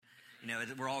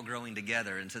We're all growing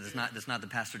together, and so it's not the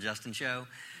Pastor Justin show,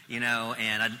 and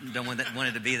I don't want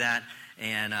it to be that,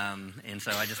 and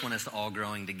so I just want us to all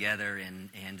growing together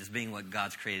and just being what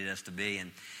God's created us to be,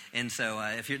 and so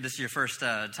if this is your first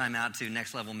time out to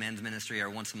Next Level Men's Ministry, our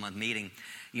once a month meeting,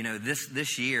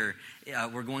 this year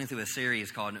we're going through a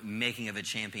series called Making of a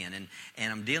Champion,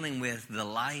 and I'm dealing with the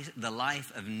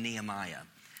life of Nehemiah.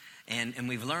 And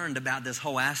we've learned about this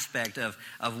whole aspect of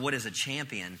what is a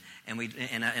champion.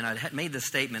 And I had made this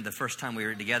statement the first time we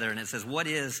were together, and it says, what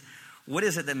is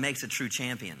it that makes a true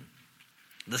champion?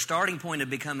 The starting point of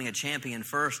becoming a champion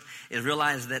first is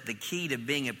realize that the key to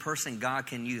being a person God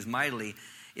can use mightily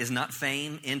is not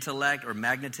fame, intellect, or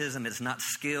magnetism. It's not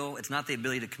skill. It's not the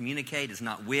ability to communicate. It's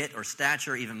not wit or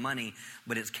stature, or even money,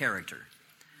 but it's character.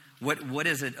 What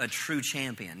is a true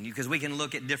champion? Because we can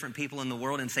look at different people in the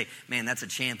world and say, man, that's a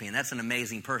champion. That's an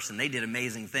amazing person. They did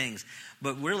amazing things.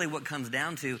 But really what comes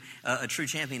down to a true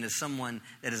champion is someone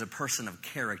that is a person of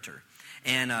character.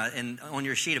 And on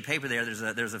your sheet of paper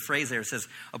there's a phrase there that says,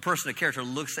 a person of character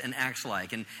looks and acts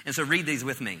like. And so read these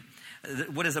with me.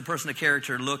 What does a person of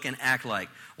character look and act like?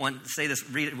 Say this,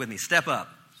 read it with me. Step up.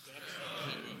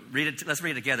 Read it. Let's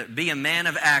read it together. Be a man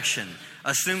of action.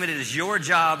 Assume it is your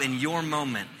job in your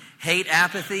moment. Hate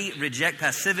apathy, reject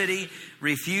passivity,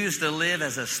 refuse to live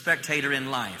as a spectator in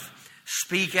life.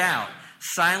 Speak out.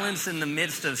 Silence in the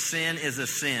midst of sin is a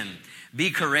sin.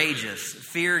 Be courageous.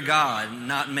 Fear God,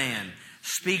 not man.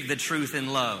 Speak the truth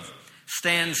in love.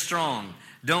 Stand strong.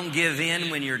 Don't give in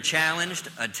when you're challenged,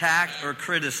 attacked, or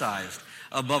criticized.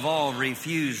 Above all,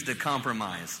 refuse to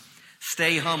compromise.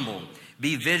 Stay humble.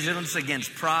 Be vigilant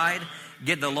against pride.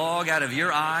 Get the log out of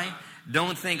your eye.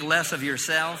 Don't think less of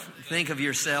yourself. Think of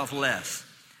yourself less.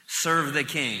 Serve the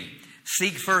King.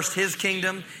 Seek first His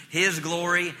kingdom, His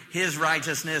glory, His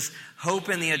righteousness. Hope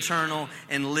in the eternal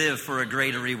and live for a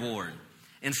greater reward.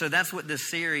 And so that's what this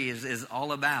series is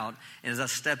all about, is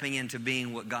us stepping into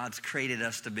being what God's created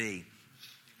us to be.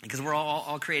 Because we're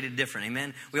all created different,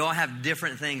 amen? We all have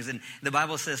different things. And the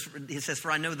Bible says, it says,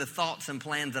 for I know the thoughts and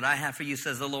plans that I have for you,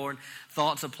 says the Lord.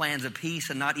 Thoughts and plans of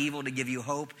peace and not evil, to give you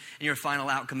hope in your final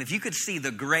outcome. If you could see the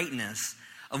greatness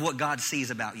of what God sees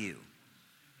about you.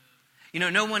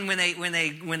 No one when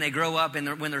they grow up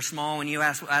and when they're small, when you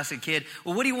ask a kid,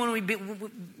 well, what do you want to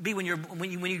be when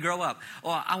you grow up?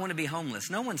 Oh, I want to be homeless.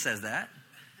 No one says that.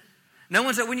 No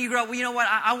one said, when you grow up, well, you know what,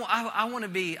 I want to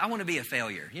be a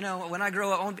failure. When I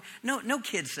grow up, no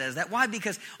kid says that. Why?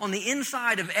 Because on the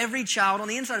inside of every child, on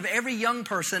the inside of every young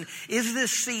person is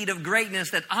this seed of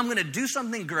greatness that I'm going to do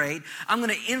something great. I'm going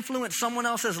to influence someone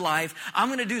else's life. I'm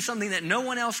going to do something that no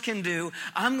one else can do.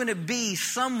 I'm going to be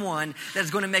someone that's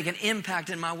going to make an impact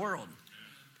in my world.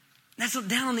 That's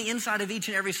down on the inside of each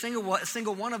and every single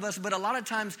one of us. But a lot of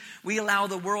times we allow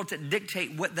the world to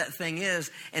dictate what that thing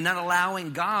is and not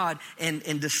allowing God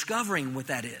and discovering what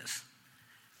that is.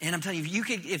 And I'm telling you,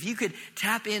 if you could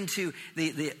tap into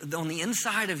the on the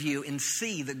inside of you and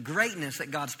see the greatness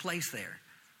that God's placed there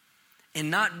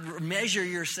and not measure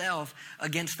yourself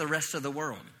against the rest of the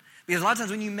world. Because a lot of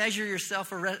times when you measure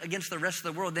yourself against the rest of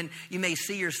the world, then you may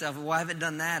see yourself, well, I haven't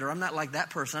done that, or I'm not like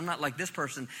that person, I'm not like this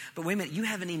person. But wait a minute, you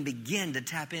haven't even begun to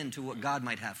tap into what God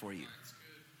might have for you.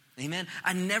 Amen?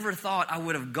 I never thought I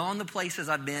would have gone the places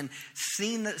I've been,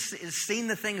 seen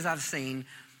the things I've seen,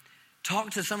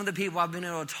 talked to some of the people I've been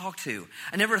able to talk to.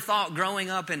 I never thought growing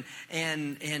up and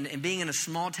being in a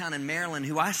small town in Maryland,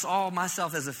 who I saw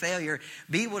myself as a failure,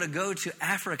 be able to go to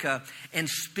Africa and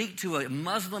speak to a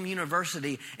Muslim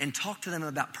university and talk to them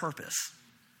about purpose.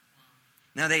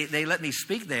 Now they let me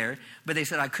speak there, but they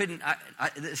said I couldn't.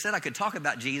 They said I could talk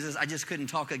about Jesus. I just couldn't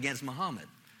talk against Muhammad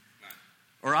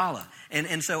or Allah.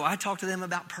 And so I talked to them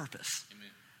about purpose.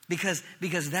 Because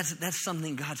that's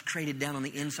something God's created down on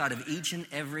the inside of each and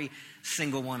every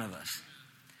single one of us.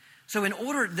 So in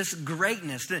order, this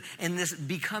greatness and this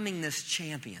becoming this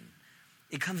champion,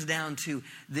 it comes down to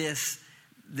this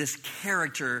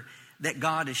character that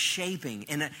God is shaping,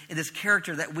 and this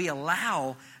character that we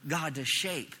allow God to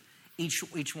shape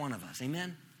each one of us.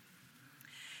 Amen?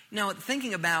 Now,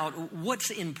 thinking about what's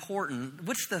important,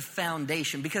 what's the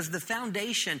foundation? Because the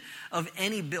foundation of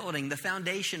any building, the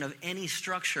foundation of any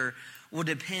structure will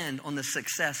depend on the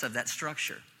success of that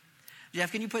structure.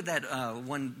 Jeff, can you put that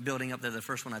one building up there, the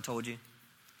first one I told you?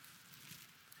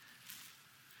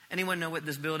 Anyone know what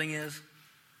this building is?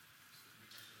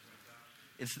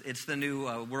 It's the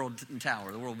new World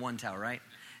Tower, the World One Tower, right?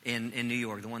 In New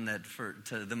York, the one that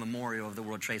to the memorial of the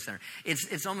World Trade Center.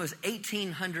 It's almost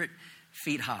 1,800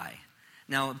 feet high.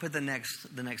 Now put the next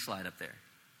slide up there.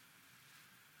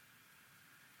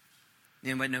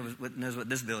 Anybody knows what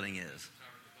this building is?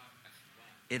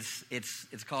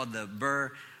 It's called the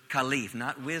Burj Khalifa,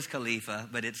 not Wiz Khalifa,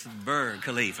 but it's Burj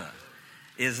Khalifa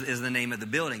is the name of the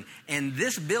building. And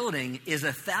this building is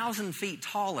 1,000 feet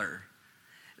taller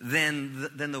than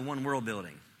the One World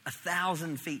building.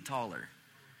 1,000 feet taller.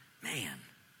 Man.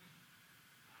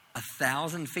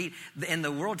 1,000 feet. And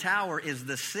the World Tower is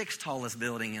the 6th tallest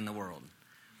building in the world.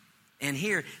 And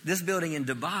here, this building in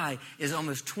Dubai is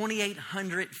almost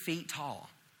 2,800 feet tall.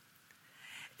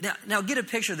 Now get a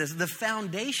picture of this. The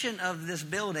foundation of this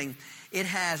building, it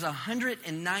has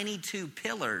 192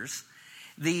 pillars.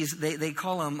 These they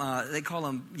call them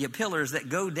pillars that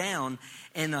go down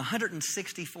and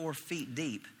 164 feet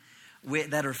deep,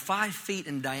 that are 5 feet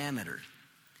in diameter.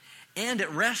 And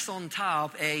it rests on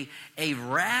top a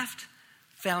raft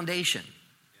foundation.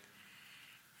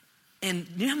 And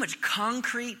you know how much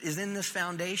concrete is in this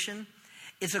foundation?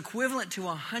 It's equivalent to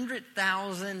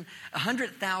 100,000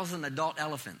 adult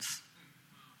elephants,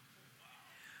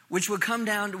 which would come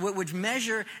down, which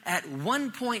measure at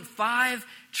 1.5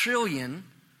 trillion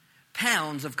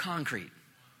pounds of concrete.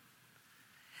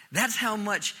 That's how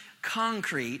much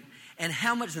concrete and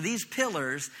how much of these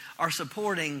pillars are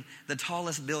supporting the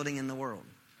tallest building in the world.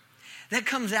 That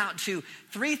comes out to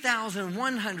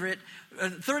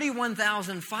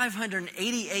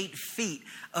 31,588 feet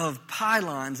of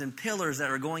pylons and pillars that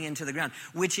are going into the ground,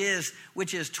 which is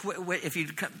if you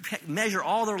measure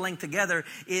all their length together,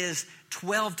 is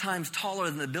 12 times taller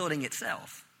than the building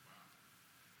itself.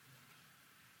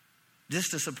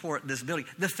 Just to support this building.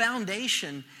 The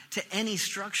foundation to any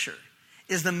structure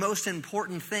is the most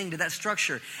important thing to that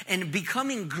structure. And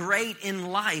becoming great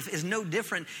in life is no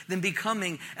different than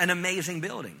becoming an amazing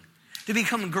building. To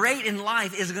become great in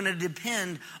life is going to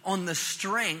depend on the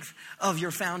strength of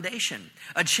your foundation.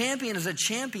 A champion is a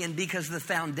champion because of the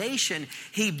foundation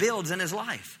he builds in his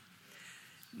life.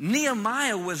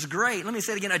 Nehemiah was great. Let me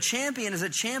say it again. A champion is a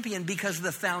champion because of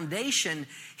the foundation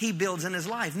he builds in his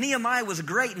life. Nehemiah was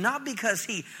great not because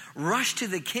he rushed to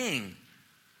the king,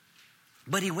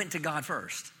 but he went to God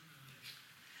first.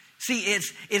 See,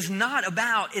 it's not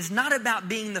about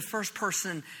being the first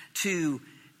person to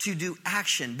do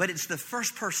action, but it's the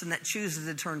first person that chooses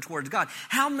to turn towards God.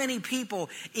 How many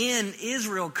people in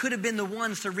Israel could have been the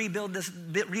ones to rebuild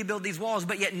these walls,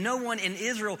 but yet no one in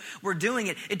Israel were doing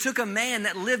it? It took a man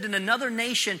that lived in another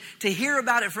nation to hear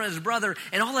about it from his brother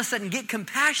and all of a sudden get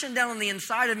compassion down on the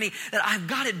inside of me that I've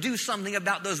got to do something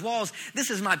about those walls. This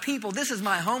is my people. This is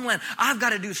my homeland. I've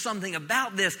got to do something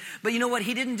about this. But you know what?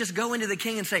 He didn't just go into the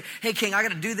king and say, hey, king, I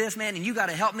got to do this, man, and you got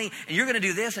to help me, and you're going to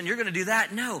do this, and you're going to do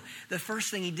that. No, the first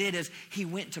thing he did is he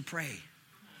went to pray.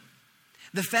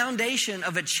 The foundation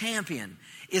of a champion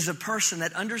is a person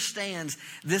that understands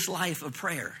this life of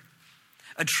prayer.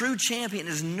 A true champion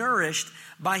is nourished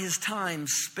by his time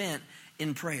spent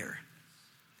in prayer.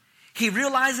 He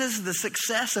realizes the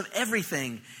success of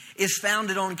everything is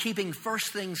founded on keeping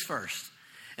first things first.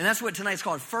 And that's what tonight's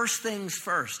called, first things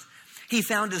first. He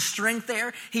found his strength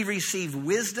there. He received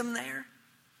wisdom there.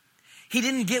 He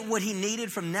didn't get what he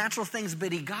needed from natural things,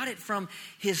 but he got it from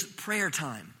his prayer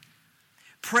time.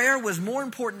 Prayer was more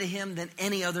important to him than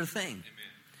any other thing. Amen.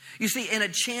 You see, in a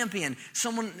champion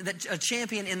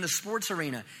in the sports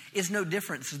arena is no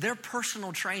different. So their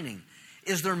personal training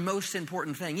is their most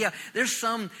important thing. Yeah, there's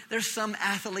some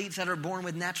athletes that are born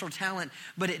with natural talent,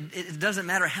 but it doesn't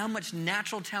matter how much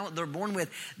natural talent they're born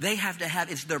with. They have to have,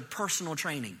 it's their personal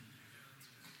training.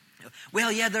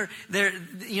 Well, yeah,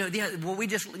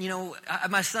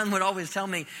 my son would always tell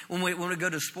me when we go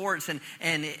to sports and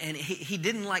he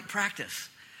didn't like practice.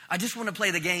 I just want to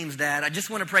play the games, Dad. I just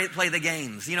want to play the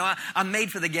games. You know, I'm made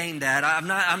for the game, Dad.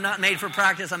 I'm not made for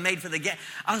practice. I'm made for the game.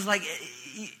 I was like,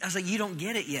 you don't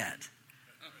get it yet.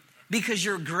 Because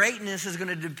your greatness is going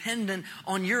to depend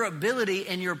on your ability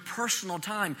and your personal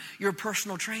time, your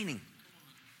personal training.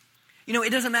 You know,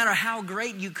 it doesn't matter how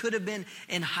great you could have been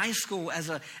in high school as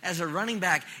a running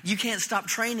back. You can't stop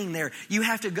training there. You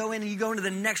have to go in and you go into the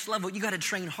next level. You got to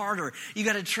train harder. You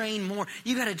got to train more.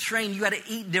 You got to train. You got to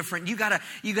eat different. You got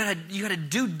to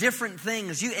do different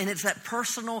things. And it's that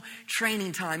personal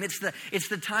training time. It's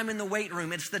the time in the weight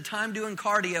room. It's the time doing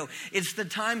cardio. It's the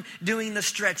time doing the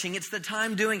stretching. It's the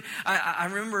time doing. I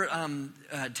remember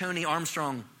Tony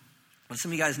Armstrong. Well,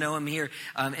 some of you guys know him here.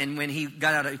 And when he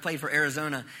got out, he played for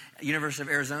Arizona, University of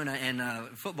Arizona, and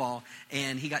football.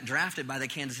 And he got drafted by the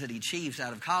Kansas City Chiefs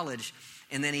out of college.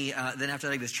 And then then after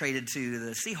that, he was traded to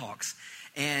the Seahawks.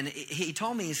 And he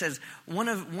told me, he says, one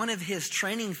of his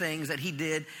training things that he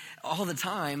did all the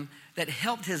time that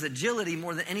helped his agility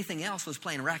more than anything else was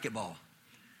playing racquetball.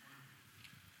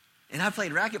 And I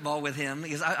played racquetball with him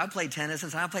because I played tennis,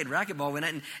 and so I played racquetball with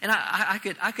it. And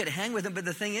I could hang with him, but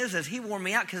the thing is he wore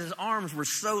me out because his arms were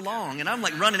so long, and I'm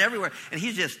like running everywhere, and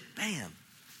he's just bam,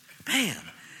 bam.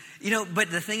 But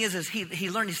the thing is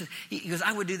he learned. He goes,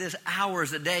 I would do this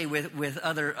hours a day with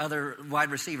other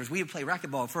wide receivers. We would play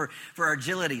racquetball for our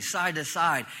agility, side to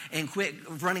side, and quick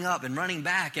running up and running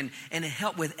back, and it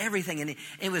helped with everything. And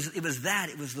it was that.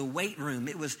 It was the weight room.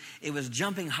 It was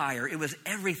jumping higher. It was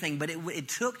everything. But it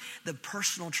took the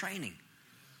personal training.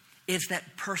 It's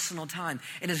that personal time.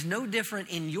 It is no different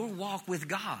in your walk with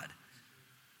God.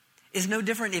 It's no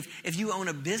different if you own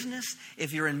a business,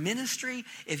 if you're in ministry,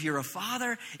 if you're a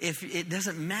father, if it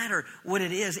doesn't matter what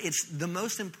it is. It's the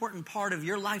most important part of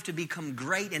your life to become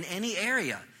great in any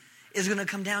area is going to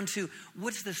come down to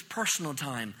what's this personal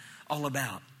time all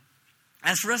about.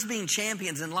 As for us being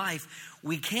champions in life,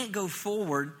 we can't go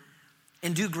forward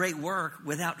and do great work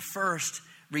without first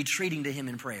retreating to Him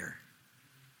in prayer.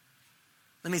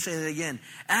 Let me say that again.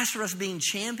 As for us being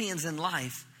champions in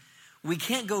life, we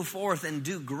can't go forth and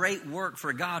do great work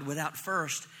for God without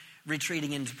first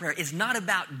retreating into prayer. It's not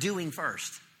about doing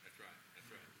first. That's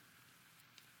right.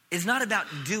 It's not about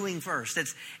doing first.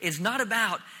 It's not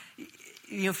about,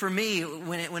 for me,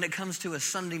 when it comes to a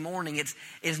Sunday morning,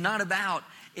 it's not about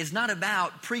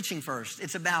preaching first.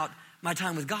 It's about my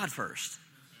time with God first.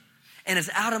 And it's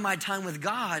out of my time with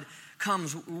God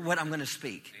comes what I'm going to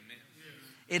speak. Amen.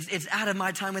 It's out of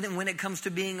my time with Him when it comes to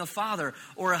being a father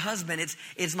or a husband.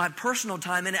 It's my personal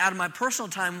time, and out of my personal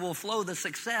time will flow the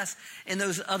success in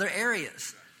those other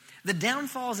areas. The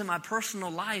downfalls in my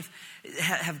personal life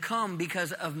have come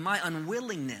because of my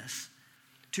unwillingness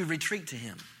to retreat to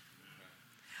Him.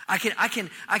 I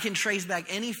can trace back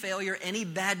any failure, any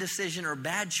bad decision or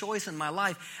bad choice in my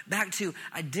life back to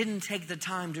I didn't take the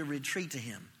time to retreat to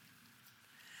Him.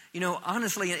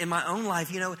 Honestly, in my own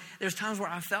life, there's times where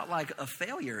I felt like a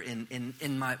failure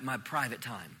in my private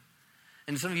time.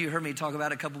 And some of you heard me talk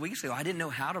about it a couple weeks ago. I didn't know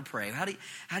how to pray. How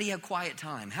do you have quiet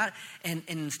time? And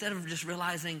instead of just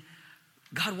realizing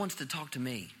God wants to talk to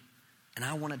me and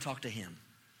I want to talk to Him.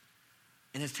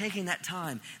 And it's taking that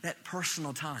time, that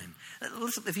personal time.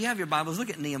 Listen, if you have your Bibles, look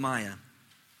at Nehemiah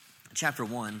chapter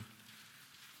 1.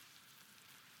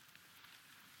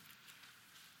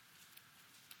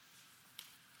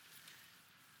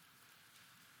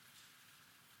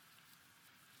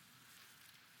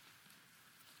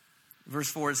 Verse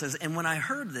 4, it says, and when I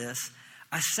heard this,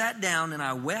 I sat down and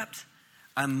I wept.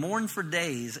 I mourned for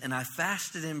days and I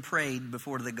fasted and prayed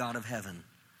before the God of heaven.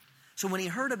 So when he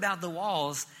heard about the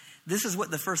walls, this is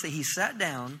what the first thing, he sat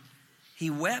down, he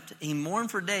wept, he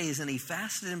mourned for days, and he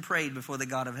fasted and prayed before the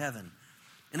God of heaven.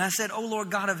 And I said, O Lord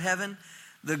God of heaven,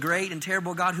 the great and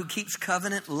terrible God who keeps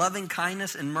covenant, loving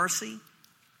kindness and mercy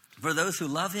for those who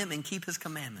love Him and keep His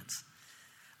commandments.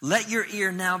 Let your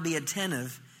ear now be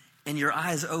attentive and your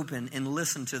eyes open and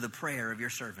listen to the prayer of your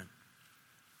servant.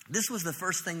 This was the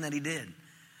first thing that he did.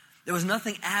 There was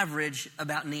nothing average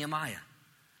about Nehemiah.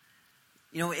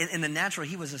 In the natural,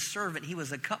 he was a servant. He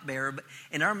was a cupbearer. But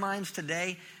in our minds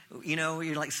today,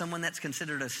 you're like someone that's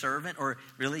considered a servant, or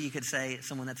really you could say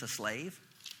someone that's a slave.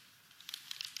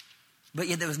 But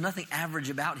yet there was nothing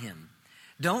average about him.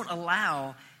 Don't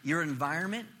allow your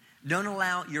environment, don't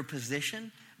allow your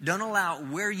position, don't allow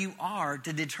where you are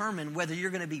to determine whether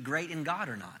you're going to be great in God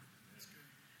or not.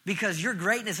 Because your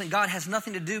greatness in God has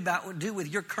nothing to do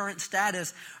with your current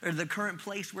status or the current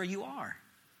place where you are.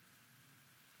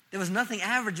 There was nothing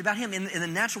average about him. In the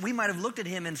natural, we might have looked at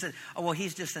him and said, oh, well,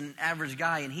 he's just an average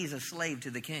guy and he's a slave to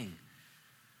the king.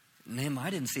 Nehemiah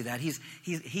didn't see that. He's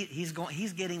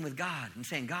getting with God and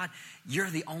saying, God, you're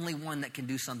the only one that can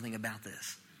do something about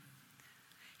this.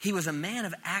 He was a man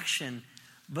of action,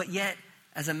 but yet,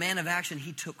 as a man of action,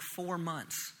 he took 4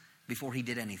 months before he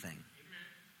did anything.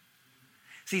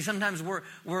 See, sometimes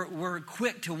we're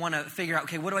quick to want to figure out,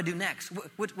 okay, what do I do next?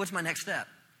 What's my next step?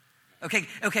 Okay,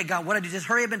 God, what do I do? Just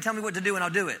hurry up and tell me what to do and I'll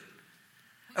do it.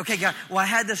 Okay, God, well, I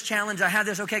had this challenge. I had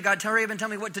this. Okay, God, hurry up and tell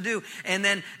me what to do. And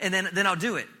then I'll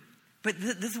do it. But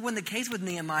this is when the case with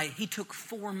Nehemiah, he took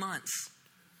 4 months.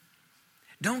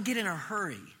 Don't get in a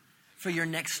hurry for your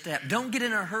next step. Don't get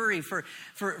in a hurry for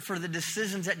the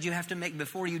decisions that you have to make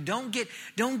before you. Don't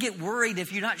get worried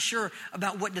if you're not sure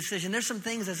about what decision. There's some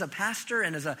things as a pastor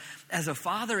and as a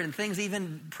father, and things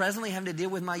even presently having to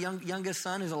deal with my youngest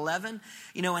son who's 11.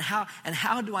 And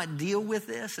how do I deal with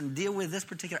this and deal with this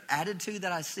particular attitude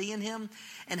that I see in him?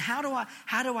 And how do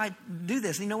I do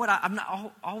this? And you know what? I'm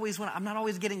not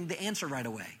always getting the answer right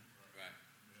away.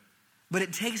 But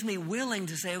it takes me willing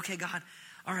to say, okay, God,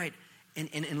 all right.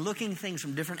 and looking things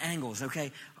from different angles.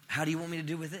 Okay, how do you want me to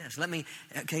do with this?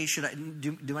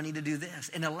 Do I need to do this?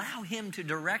 And allow him to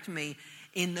direct me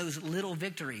in those little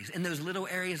victories, in those little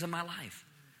areas of my life.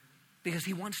 Because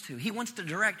he wants to. He wants to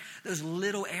direct those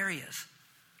little areas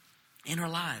in our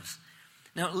lives.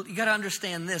 Now, you got to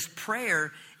understand this.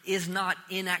 Prayer is not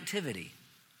inactivity.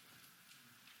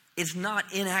 It's not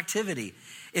inactivity.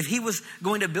 If he was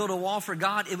going to build a wall for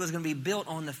God, it was going to be built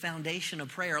on the foundation of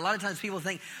prayer. A lot of times people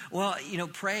think, well,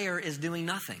 prayer is doing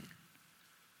nothing.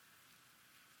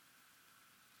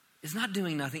 It's not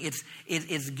doing nothing.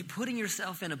 It's putting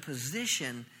yourself in a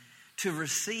position to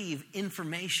receive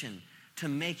information to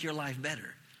make your life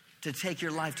better, to take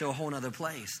your life to a whole other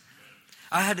place.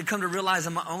 I had to come to realize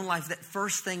in my own life that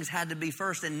first things had to be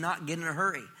first and not get in a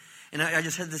hurry. And I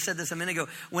just said this a minute ago.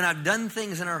 When I've done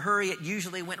things in a hurry, it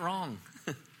usually went wrong.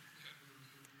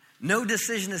 No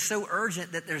decision is so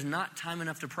urgent that there's not time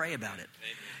enough to pray about it.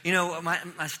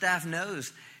 My staff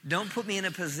knows, don't put me in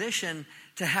a position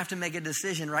to have to make a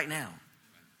decision right now.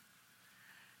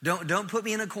 Don't put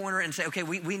me in a corner and say, okay,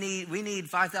 we need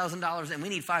 $5,000 and we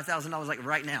need $5,000 like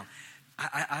right now.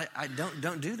 I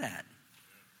don't do that.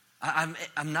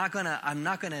 I'm not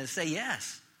gonna say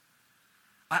yes.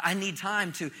 I need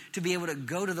time to be able to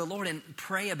go to the Lord and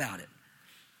pray about it.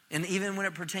 And even when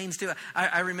it pertains to,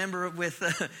 I remember when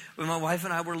my wife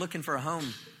and I were looking for a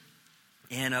home,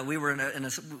 and we were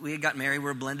we had got married. We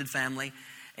were a blended family,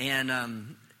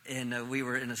 and we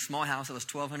were in a small house. It was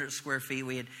 1,200 square feet.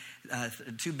 We had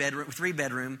 3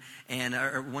 bedroom, and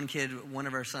one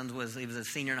of our sons he was a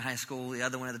senior in high school. The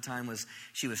other one at the time was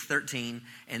 13,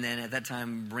 and then at that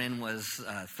time Bryn was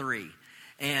 3.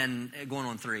 And going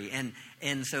on 3,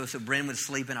 and so Bryn would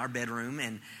sleep in our bedroom,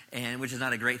 and which is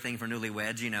not a great thing for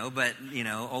newlyweds, but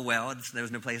oh well, there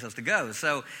was no place else to go.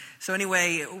 So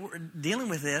anyway, we're dealing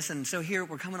with this, and so here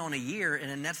we're coming on a year, and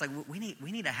Annette's like, we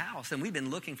need a house, and we've been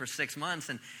looking for 6 months,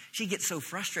 and she gets so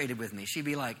frustrated with me. She'd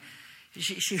be like,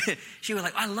 she was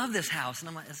like, I love this house, and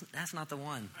I'm like, that's not the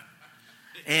one.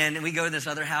 And we go to this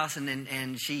other house,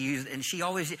 and she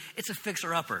always, it's a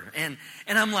fixer upper, and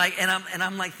I'm like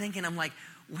thinking,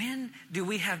 when do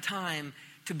we have time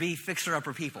to be fixer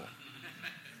upper people?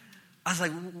 I was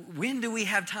like, when do we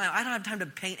have time? I don't have time to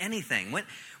paint anything. When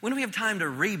do we have time to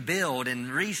rebuild and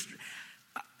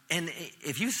and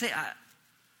if you say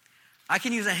I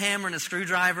can use a hammer and a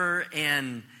screwdriver,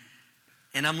 and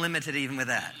I'm limited even with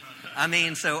that. I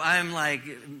mean, so I'm like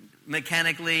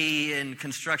mechanically and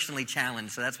constructionally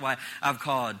challenged. So that's why I've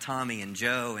called Tommy and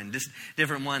Joe and just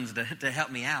different ones to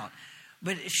help me out.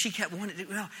 But she kept wanting,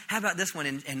 well, how about this one?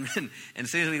 And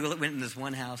as soon as we went in this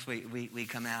one house, we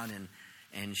come out,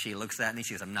 and she looks at me.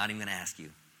 She goes, I'm not even going to ask you.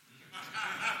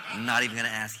 I'm not even going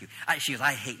to ask you. She goes,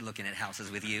 I hate looking at houses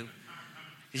with you,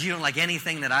 because you don't like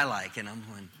anything that I like. And I'm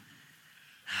going,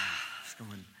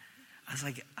 I was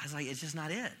like, it's just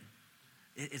not it.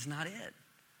 It's not it.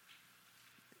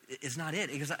 It's not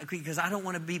it. Because I don't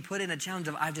want to be put in a challenge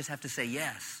of I just have to say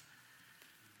yes.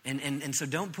 And so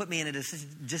don't put me in a decision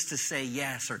just to say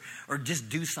yes or just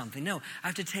do something. No, I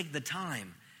have to take the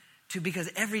time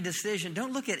because every decision,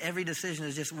 don't look at every decision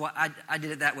as just, well, I did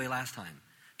it that way last time.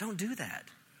 Don't do that.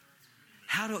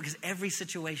 Because every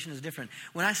situation is different.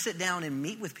 When I sit down and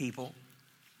meet with people,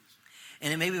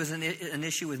 and maybe it was an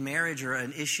issue with marriage or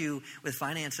an issue with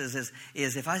finances,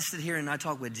 is if I sit here and I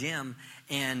talk with Jim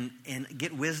and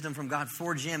get wisdom from God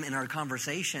for Jim in our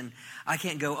conversation, I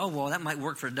can't go, oh, well, that might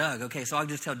work for Doug. Okay, so I'll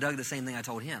just tell Doug the same thing I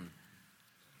told him.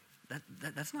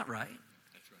 That's not right.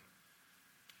 That's right.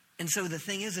 And so the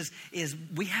thing is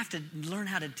we have to learn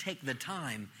how to take the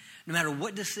time, no matter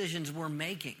what decisions we're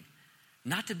making,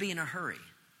 not to be in a hurry.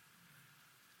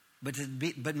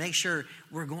 But make sure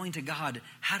we're going to God.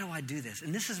 How do I do this?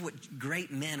 And this is what great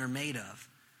men are made of.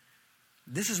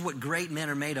 This is what great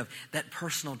men are made of. That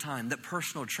personal time, that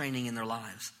personal training in their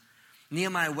lives.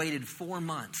 Nehemiah waited 4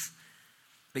 months,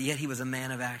 but yet he was a man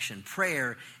of action.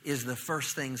 Prayer is the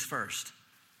first things first.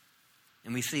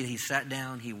 And we see he sat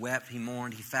down, he wept, he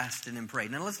mourned, he fasted and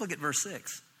prayed. Now let's look at verse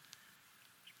 6.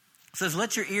 It says,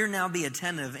 let your ear now be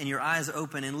attentive and your eyes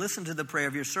open, and listen to the prayer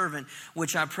of your servant,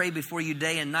 which I pray before you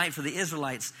day and night for the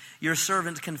Israelites, your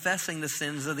servant confessing the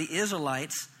sins of the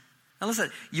Israelites. Now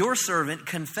listen, your servant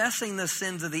confessing the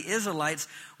sins of the Israelites,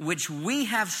 which we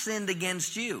have sinned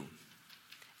against you.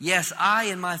 Yes, I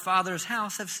and my father's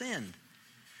house have sinned.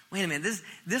 Wait a minute,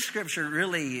 this scripture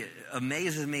really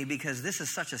amazes me, because this is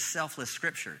such a selfless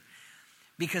scripture.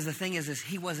 Because the thing is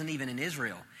he wasn't even in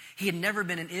Israel. He had never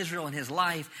been in Israel in his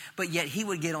life, but yet he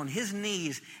would get on his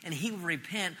knees and he would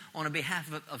repent on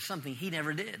behalf of something he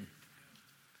never did.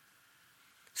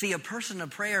 See, a person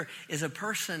of prayer is a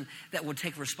person that will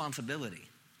take responsibility.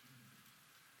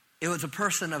 It was a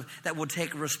person that will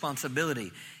take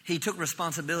responsibility. He took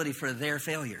responsibility for their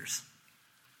failures.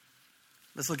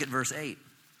 Let's look at verse 8. It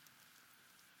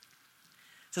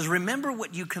says, remember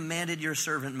what you commanded your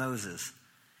servant Moses.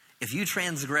 If you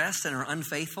transgress and are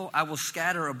unfaithful, I will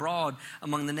scatter abroad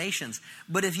among the nations.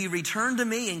 But if you return to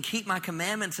me and keep my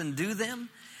commandments and do them,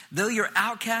 though your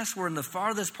outcasts were in the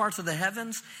farthest parts of the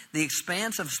heavens, the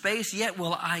expanse of space, yet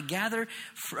will I gather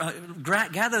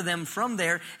them from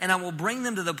there, and I will bring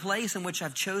them to the place in which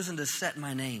I've chosen to set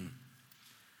my name.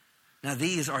 Now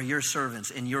these are your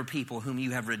servants and your people whom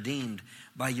you have redeemed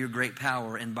by your great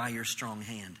power and by your strong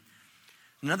hand.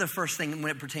 Another first thing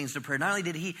when it pertains to prayer, not only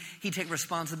did he take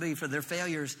responsibility for their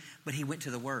failures, but he went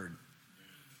to the Word.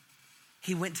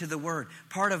 He went to the Word.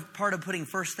 Part of putting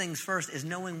first things first is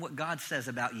knowing what God says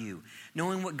about you,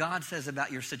 knowing what God says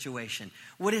about your situation.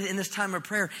 In this time of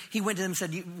prayer, he went to them and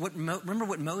said, remember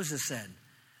what Moses said,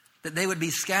 that they would be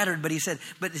scattered, but he said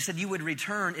you would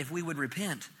return if we would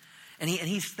repent. And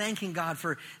he's thanking God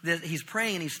for that. He's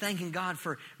praying and he's thanking God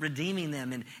for redeeming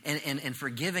them and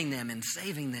forgiving them and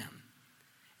saving them.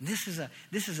 This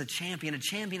is a champion. A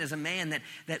champion is a man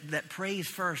that prays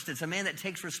first. It's a man that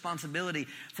takes responsibility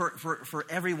for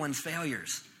everyone's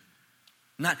failures.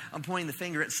 I'm pointing the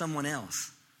finger at someone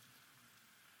else.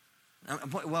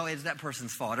 Well, it's that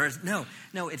person's fault.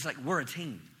 No, it's like we're a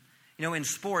team. You know, in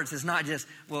sports, it's not just,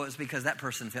 well, it's because that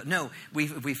person failed. No,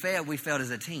 if we failed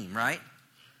as a team, right?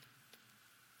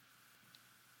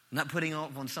 Not putting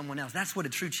off on someone else. That's what a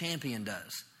true champion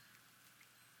does.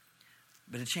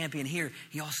 But a champion here,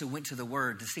 he also went to the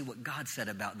Word to see what God said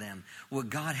about them, what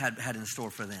God had in store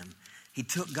for them. He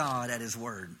took God at His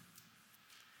word.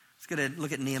 Let's go to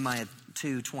look at Nehemiah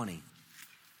 2:20.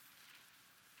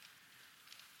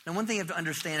 Now, one thing you have to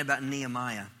understand about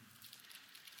Nehemiah,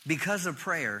 because of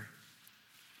prayer,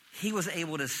 he was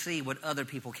able to see what other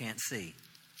people can't see.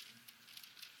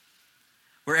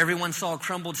 Where everyone saw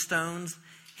crumbled stones,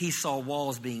 he saw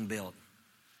walls being built.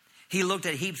 He looked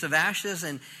at heaps of ashes,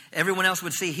 and everyone else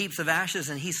would see heaps of ashes,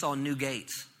 and he saw new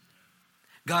gates.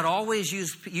 God always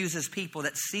uses people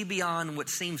that see beyond what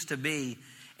seems to be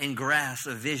and grasp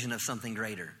a vision of something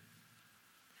greater.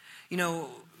 You know,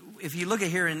 if you look at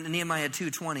here in Nehemiah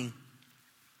 2:20,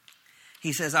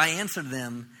 he says, I answered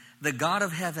them, the God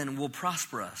of heaven will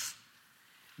prosper us.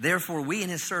 Therefore, we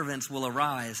and his servants will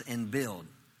arise and build.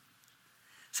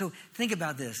 So think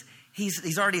about this.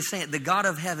 He's already saying, the God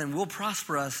of heaven will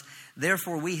prosper us.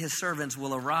 Therefore, we, his servants,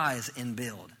 will arise and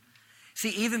build. See,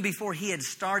 even before he had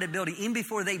started building, even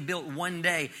before they built one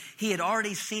day, he had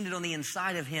already seen it on the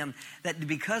inside of him that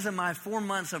because of my 4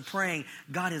 months of praying,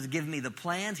 God has given me the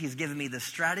plans. He's given me the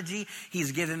strategy.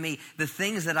 He's given me the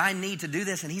things that I need to do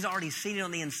this. And he's already seen it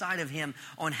on the inside of him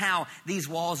on how these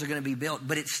walls are going to be built.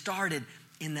 But it started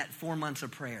in that 4 months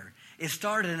of prayer. It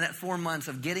started in that 4 months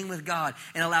of getting with God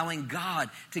and allowing God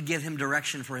to give him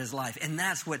direction for his life. And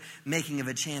that's what making of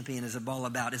a champion is all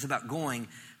about. It's about going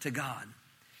to God.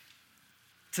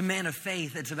 It's a man of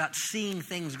faith. It's about seeing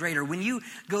things greater. When you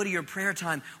go to your prayer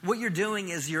time, what you're doing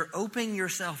is you're opening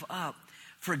yourself up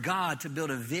for God to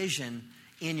build a vision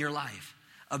in your life.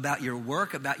 About your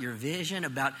work, about your vision,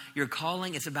 about your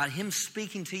calling. It's about him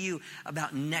speaking to you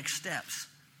about next steps.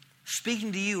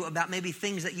 Speaking to you about maybe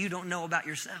things that you don't know about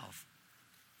yourself.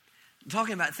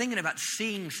 Thinking about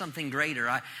seeing something greater.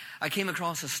 I came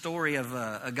across a story of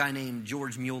a guy named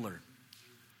George Mueller.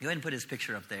 Go ahead and put his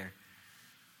picture up there.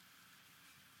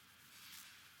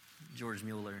 George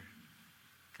Mueller.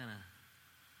 Kind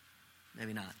of,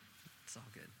 maybe not. It's all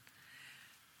good.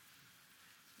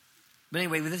 But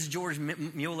anyway, with this George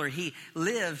Mueller, he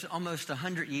lived almost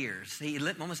 100 years. He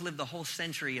almost lived the whole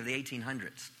century of the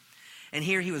 1800s. And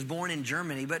here he was born in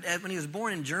Germany. But when he was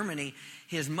born in Germany,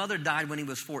 his mother died when he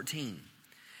was 14.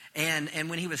 And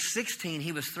when he was 16,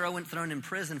 he was thrown in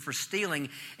prison for stealing.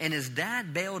 And his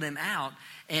dad bailed him out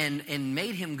and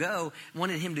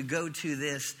wanted him to go to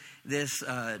this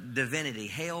divinity,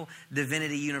 Hale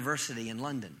Divinity University in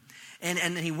London.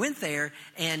 And he went there,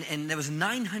 and there was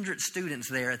 900 students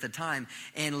there at the time.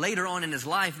 And later on in his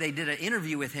life, they did an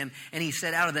interview with him, and he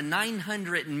said out of the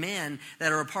 900 men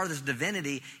that are a part of this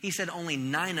divinity, he said only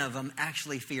 9 of them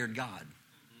actually feared God.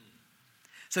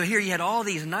 So here you had all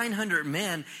these 900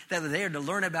 men that were there to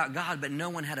learn about God, but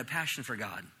no one had a passion for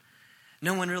God.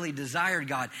 No one really desired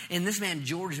God. And this man,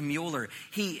 George Mueller,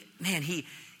 he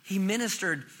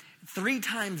ministered 3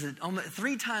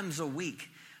 times a week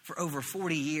for over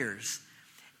 40 years.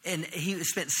 And he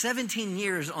spent 17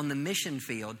 years on the mission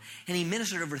field, and he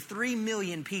ministered over 3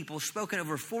 million people, spoke in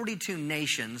over 42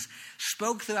 nations,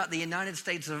 spoke throughout the United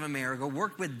States of America,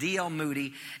 worked with D.L.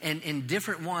 Moody and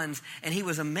different ones. And he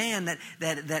was a man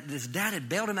that his dad had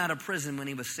bailed him out of prison when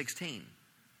he was 16.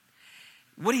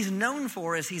 What he's known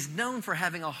for is he's known for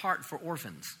having a heart for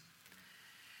orphans.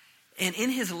 And in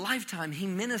his lifetime, he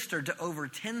ministered to over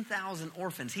 10,000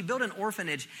 orphans. He built an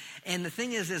orphanage. And the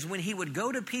thing is when he would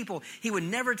go to people, he would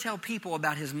never tell people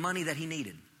about his money that he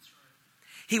needed.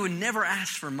 He would never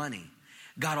ask for money.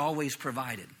 God always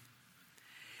provided.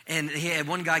 And he had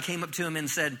one guy came up to him and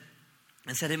said,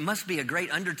 it must be a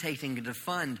great undertaking to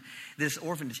fund this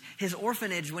orphanage. His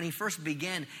orphanage, when he first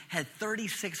began, had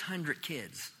 3,600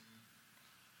 kids.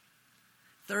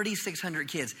 3,600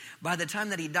 kids. By the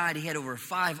time that he died, he had over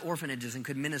 5 orphanages and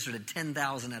could minister to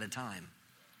 10,000 at a time.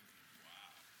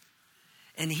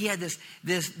 And he had this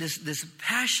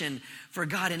passion for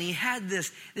God, and he had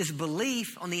this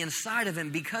belief on the inside of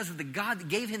him because of God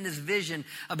gave him this vision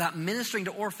about ministering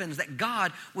to orphans, that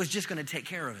God was just going to take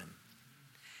care of him.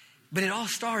 But it all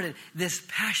started, this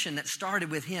passion that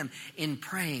started with him in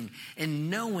praying and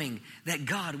knowing that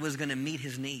God was going to meet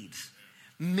his needs.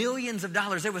 Millions of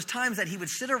dollars. There was times that he would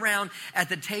sit around at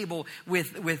the table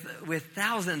with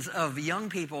thousands of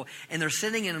young people, and they're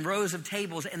sitting in rows of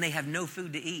tables and they have no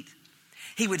food to eat.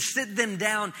 He would sit them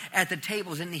down at the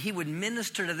tables and he would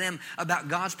minister to them about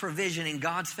God's provision and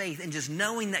God's faith and just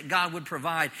knowing that God would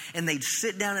provide. And they'd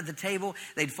sit down at the table,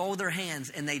 they'd fold their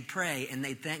hands and they'd pray and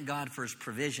they'd thank God for his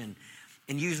provision.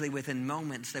 And usually within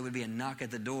moments, there would be a knock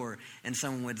at the door and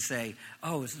someone would say,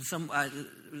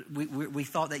 we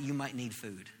thought that you might need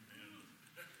food.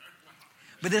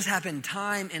 But this happened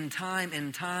time and time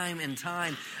and time and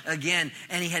time again.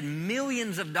 And he had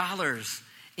millions of dollars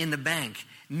in the bank,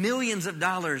 millions of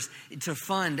dollars to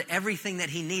fund everything that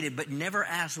he needed, but never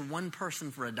asked one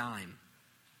person for a dime.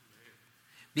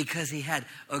 Because he had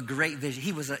a great vision.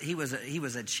 He was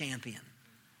a champion.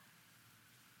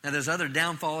 Now, there's other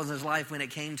downfalls in his life when it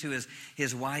came to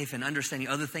his wife and understanding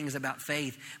other things about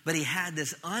faith. But he had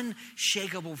this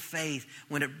unshakable faith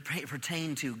when it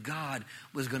pertained to God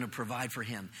was going to provide for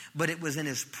him. But it was in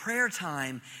his prayer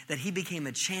time that he became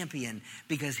a champion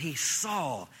because he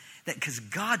saw that because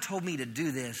God told me to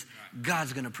do this,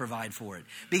 God's going to provide for it.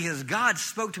 Because God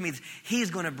spoke to me, he's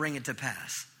going to bring it to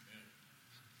pass.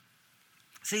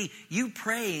 See, you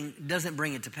praying doesn't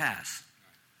bring it to pass.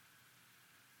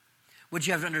 What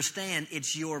you have to understand,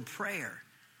 it's your prayer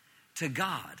to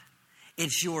God.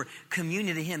 It's your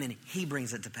communion to him, and he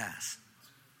brings it to pass.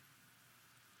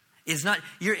 It's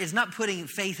not putting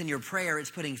faith in your prayer,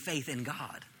 it's putting faith in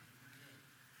God.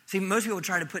 See, most people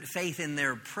try to put faith in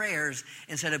their prayers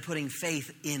instead of putting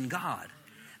faith in God.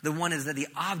 The one is the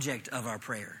object of our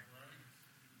prayer.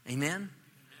 Amen?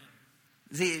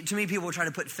 See, too many people will try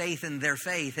to put faith in their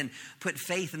faith and put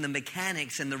faith in the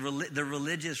mechanics and the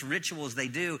religious rituals they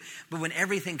do. But when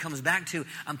everything comes back to,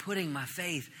 I'm putting my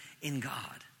faith in God.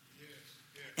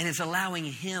 And it's allowing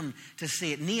him to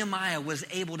see it. Nehemiah was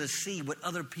able to see what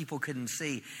other people couldn't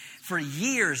see. For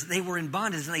years, they were in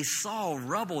bondage and they saw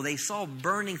rubble. They saw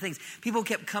burning things. People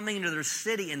kept coming into their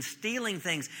city and stealing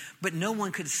things, but no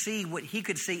one could see what he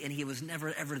could see, and he was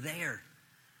never, ever there.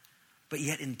 But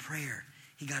yet in prayer,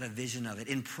 he got a vision of it.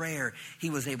 In prayer, he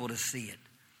was able to see it.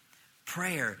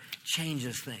 Prayer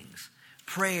changes things.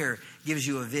 Prayer gives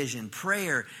you a vision.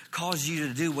 Prayer causes you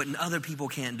to do what other people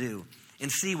can't do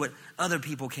and see what other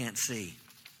people can't see.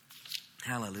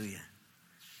 Hallelujah.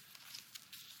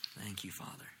 Thank you,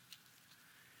 Father.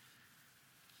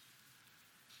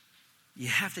 You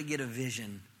have to get a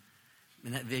vision,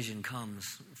 and that vision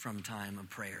comes from time of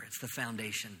prayer. It's the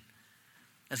foundation.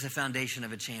 That's the foundation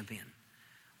of a champion.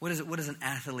 What does an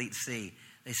athlete see?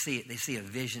 They see a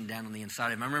vision down on the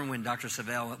inside of them. I remember when Dr.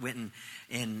 Savelle went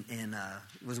and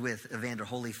was with Evander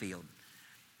Holyfield,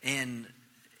 and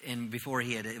before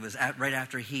right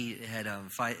after he had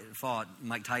fought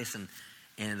Mike Tyson,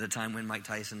 and at the time when Mike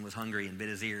Tyson was hungry and bit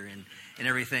his ear and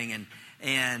everything,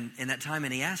 and in that time,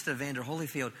 and he asked Evander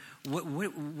Holyfield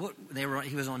Evander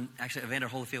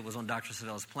Holyfield was on Dr.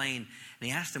 Savelle's plane, and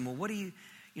he asked him, well, what do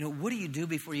you do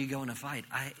before you go in a fight?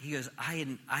 He goes,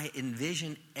 I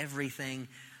envision everything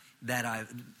that I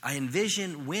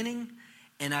envision winning,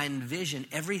 and I envision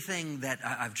everything that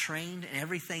I've trained and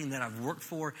everything that I've worked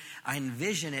for. I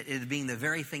envision it as being the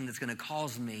very thing that's going to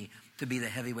cause me to be the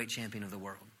heavyweight champion of the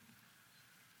world.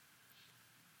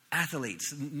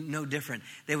 Athletes, no different.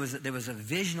 There was a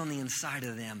vision on the inside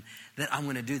of them that I'm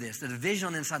going to do this. There's a vision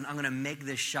on the inside. I'm going to make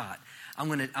this shot. I'm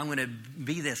going to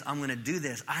be this. I'm going to do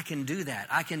this. I can do that.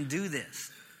 I can do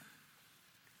this.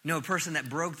 You know, a person that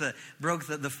broke the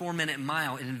 4-minute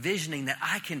mile, and envisioning that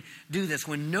I can do this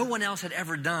when no one else had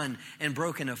ever done and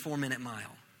broken a 4-minute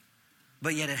mile.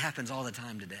 But yet it happens all the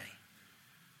time today.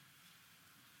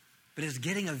 But it's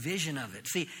getting a vision of it.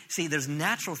 See, there's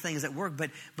natural things that work,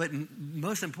 but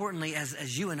most importantly,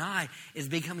 as you and I, is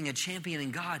becoming a champion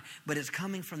in God, but it's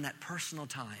coming from that personal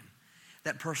time.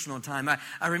 That personal time.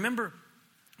 I remember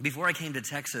before I came to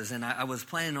Texas, and I was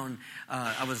planning on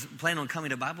coming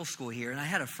to Bible school here, and I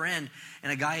had a friend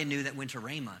and a guy I knew that went to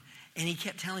Rhema, and he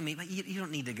kept telling me, you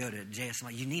don't need to go to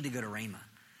JSMI, you need to go to Rhema.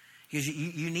 Because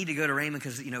you need to go to Rhema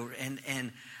because, you know,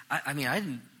 and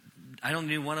I don't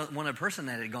knew one person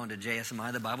that had gone to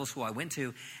JSMI, the Bible school I went to,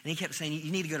 and he kept saying,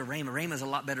 you need to go to Rhema. Rhema's a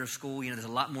lot better school. You know, there's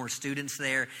a lot more students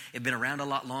there. It's been around a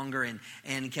lot longer, and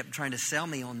he kept trying to sell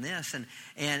me on this. And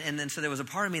then so there was a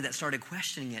part of me that started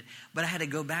questioning it, but I had to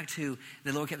go back to,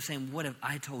 the Lord kept saying, what have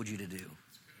I told you to do?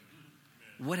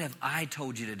 What have I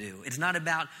told you to do? It's not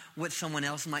about what someone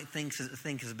else might think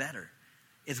is better.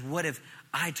 It's what have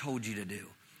I told you to do?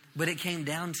 But it came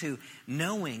down to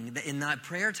knowing that in that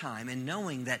prayer time and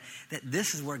knowing that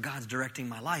this is where God's directing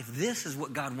my life. This is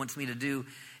what God wants me to do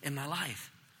in my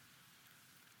life.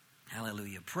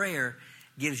 Hallelujah. Prayer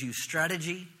gives you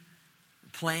strategy,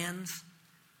 plans,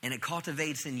 and it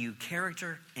cultivates in you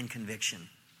character and conviction.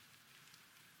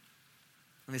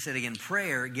 Let me say it again.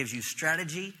 Prayer gives you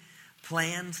strategy,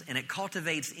 plans, and it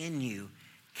cultivates in you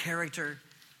character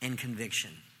and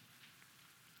conviction.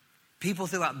 People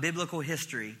throughout biblical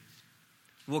history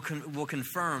will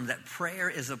confirm that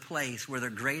prayer is a place where their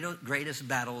greatest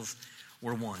battles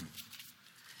were won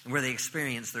and where they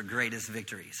experienced their greatest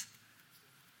victories.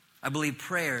 I believe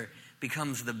prayer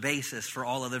becomes the basis for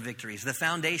all other victories. The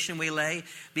foundation we lay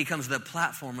becomes the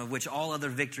platform of which all other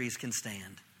victories can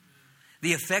stand.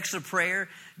 The effects of prayer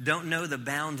don't know the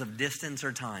bounds of distance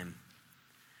or time.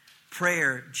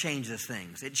 Prayer changes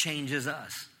things. It changes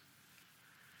us.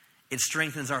 It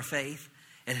strengthens our faith.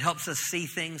 It helps us see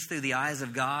things through the eyes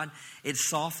of God. It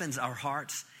softens our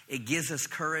hearts. It gives us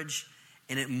courage.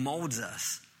 And it molds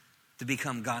us to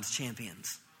become God's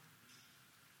champions.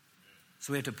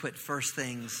 So we have to put first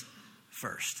things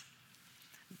first.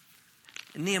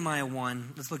 In Nehemiah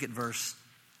 1, let's look at verse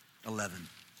 11.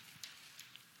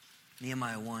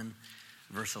 Nehemiah 1,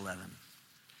 verse 11.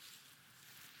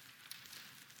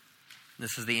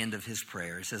 This is the end of his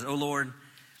prayer. He says, O Lord,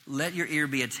 let your ear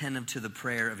be attentive to the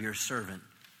prayer of your servant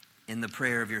and the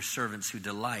prayer of your servants who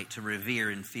delight to revere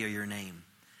and fear your name.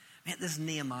 Man, this is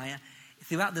Nehemiah.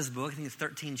 Throughout this book, I think it's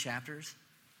 13 chapters.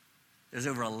 There's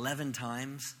over 11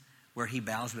 times where he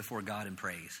bows before God and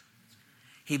prays.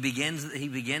 He begins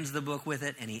the book with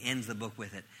it and he ends the book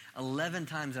with it. 11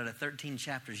 times out of 13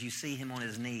 chapters, you see him on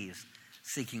his knees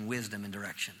seeking wisdom and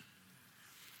direction.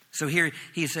 So here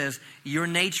he says, your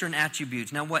nature and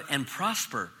attributes. Now what? And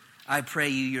prosper, I pray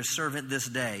you, your servant this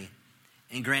day,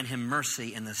 and grant him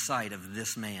mercy in the sight of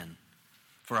this man.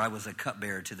 For I was a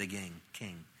cupbearer to the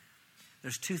king.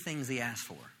 There's two things he asked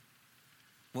for.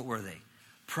 What were they?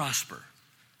 Prosper.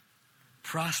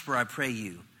 Prosper, I pray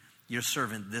you, your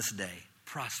servant this day.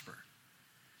 Prosper.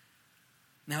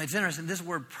 Now it's interesting, this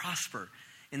word prosper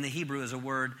in the Hebrew is a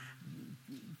word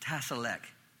tasalek.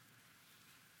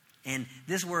 And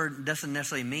this word doesn't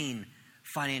necessarily mean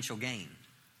financial gain.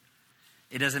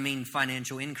 It doesn't mean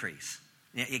financial increase.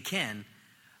 It can,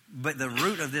 but the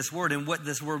root of this word and what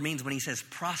this word means when he says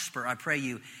prosper, I pray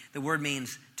you, the word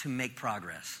means to make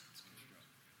progress.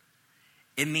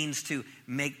 It means to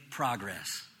make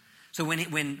progress. So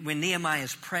when Nehemiah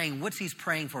is praying, what's he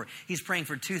praying for? He's praying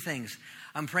for two things.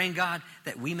 I'm praying, God,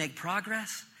 that we make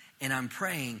progress, and I'm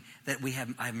praying that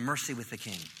I have mercy with the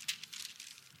king.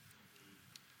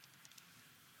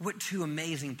 What two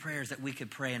amazing prayers that we could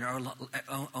pray in our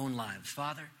own lives.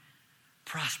 Father,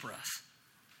 prosper us.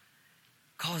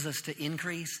 Cause us to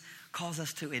increase. Cause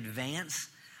us to advance.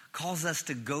 Cause us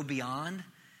to go beyond.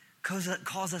 Cause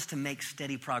us to make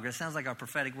steady progress. Sounds like our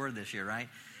prophetic word this year, right?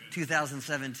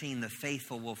 2017, the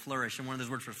faithful will flourish. And one of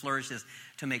those words for flourish is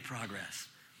to make progress.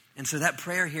 And so that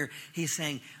prayer here, he's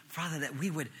saying, Father, that we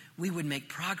would make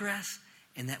progress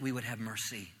and that we would have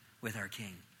mercy with our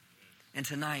King. And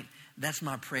tonight, that's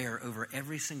my prayer over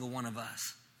every single one of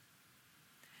us.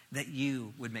 That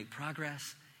you would make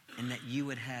progress and that you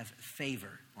would have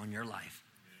favor on your life.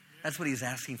 That's what he's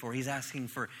asking for. He's asking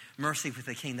for mercy with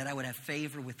the King, that I would have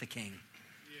favor with the King.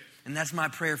 And that's my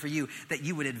prayer for you, that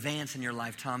you would advance in your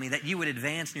life, Tommy, that you would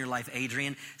advance in your life,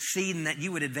 Adrian, Seed, and that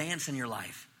you would advance in your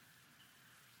life.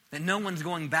 That no one's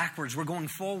going backwards, we're going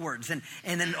forwards. And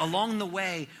then along the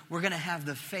way, we're going to have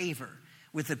the favor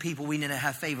with the people we need to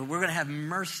have favor. We're going to have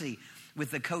mercy with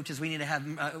the coaches we need to have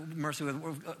mercy with,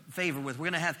 favor with.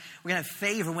 We're going to have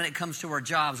favor when it comes to our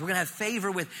jobs. We're going to have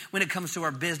favor when it comes to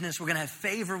our business. We're going to have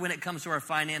favor when it comes to our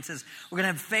finances. We're going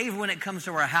to have favor when it comes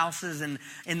to our houses and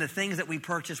the things that we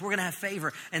purchase. We're going to have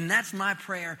favor. And that's my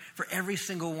prayer for every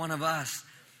single one of us,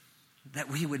 that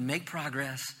we would make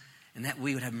progress and that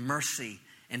we would have mercy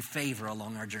and favor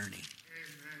along our journey.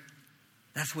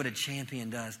 That's what a champion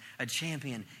does. A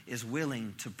champion is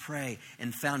willing to pray,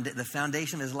 and the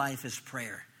foundation of his life is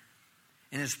prayer.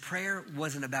 And his prayer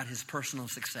wasn't about his personal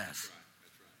success.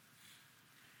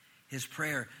 His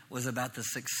prayer was about the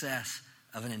success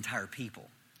of an entire people.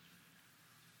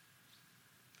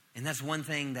 And that's one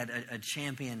thing that a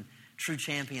champion, true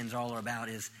champions, all are about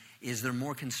is they're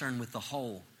more concerned with the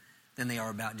whole than they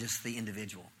are about just the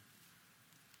individual.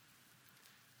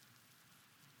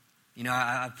 You know,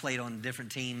 I've played on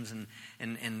different teams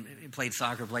and played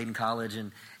soccer, played in college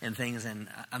and things. And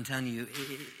I'm telling you,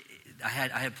 I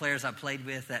had players I played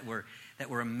with that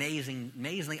were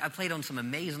amazingly. I played on some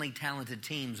amazingly talented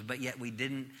teams, but yet we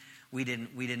didn't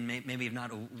maybe have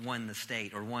not won the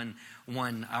state or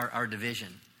won our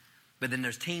division. But then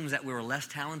there's teams that we were less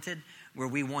talented where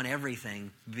we won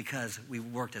everything because we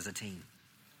worked as a team.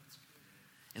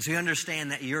 And so you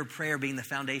understand that your prayer being the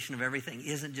foundation of everything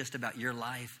isn't just about your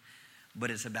life, but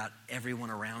it's about everyone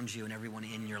around you and everyone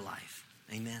in your life.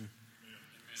 Amen.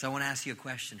 So I want to ask you a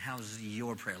question. How's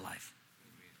your prayer life?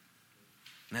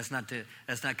 And that's not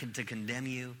to condemn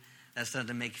you. That's not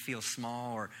to make you feel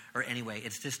small or anyway.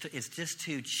 It's just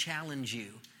to challenge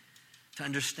you to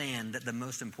understand that the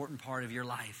most important part of your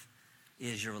life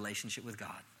is your relationship with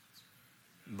God.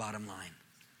 Bottom line.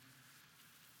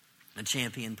 A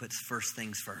champion puts first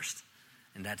things first,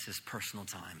 and that's his personal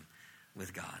time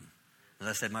with God. As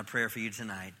I said, my prayer for you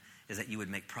tonight is that you would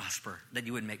make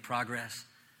progress,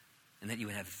 and that you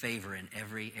would have favor in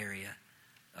every area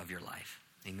of your life.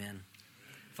 Amen.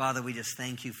 Father, we just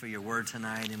thank you for your word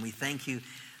tonight, and we thank you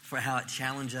for how it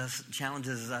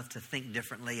challenges us to think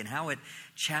differently, and how it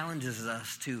challenges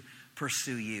us to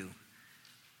pursue you.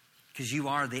 Because you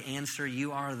are the answer,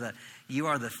 you are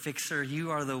the fixer,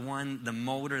 you are the one, the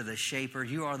molder, the shaper.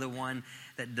 You are the one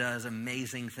that does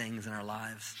amazing things in our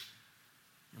lives.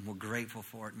 And we're grateful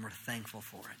for it, and we're thankful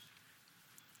for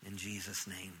it. In Jesus'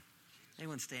 name.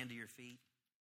 Everyone stand to your feet.